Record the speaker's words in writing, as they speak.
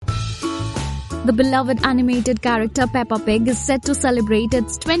The beloved animated character Peppa Pig is set to celebrate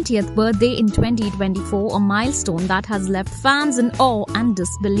its 20th birthday in 2024, a milestone that has left fans in awe and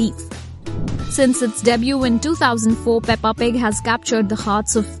disbelief. Since its debut in 2004, Peppa Pig has captured the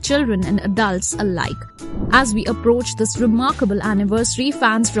hearts of children and adults alike. As we approach this remarkable anniversary,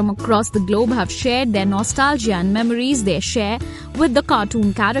 fans from across the globe have shared their nostalgia and memories they share with the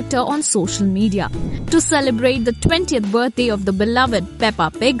cartoon character on social media. To celebrate the 20th birthday of the beloved Peppa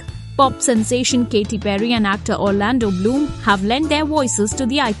Pig, pop sensation Katy Perry and actor Orlando Bloom have lent their voices to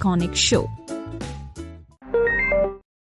the iconic show.